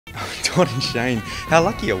Todd and Shane, how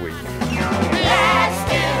lucky are we?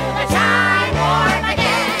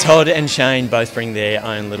 Todd and Shane both bring their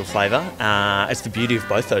own little flavour. It's the beauty of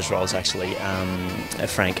both those roles, actually,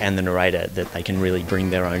 Frank and the narrator, that they can really bring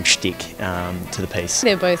their own shtick to the piece.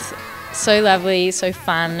 They're both so lovely, so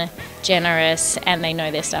fun, generous, and they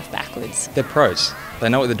know their stuff backwards. They're pros. They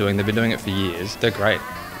know what they're doing. They've been doing it for years. They're great.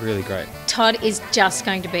 Really great. Todd is just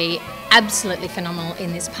going to be absolutely phenomenal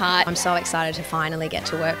in this part. I'm so excited to finally get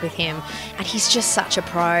to work with him, and he's just such a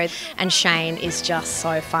pro. And Shane is just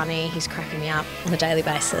so funny. He's cracking me up on a daily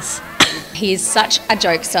basis. He is such a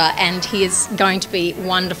jokester, and he is going to be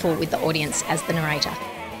wonderful with the audience as the narrator.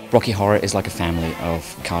 Rocky Horror is like a family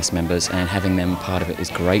of cast members, and having them part of it is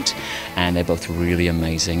great, and they're both really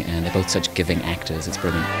amazing, and they're both such giving actors. It's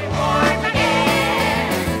brilliant.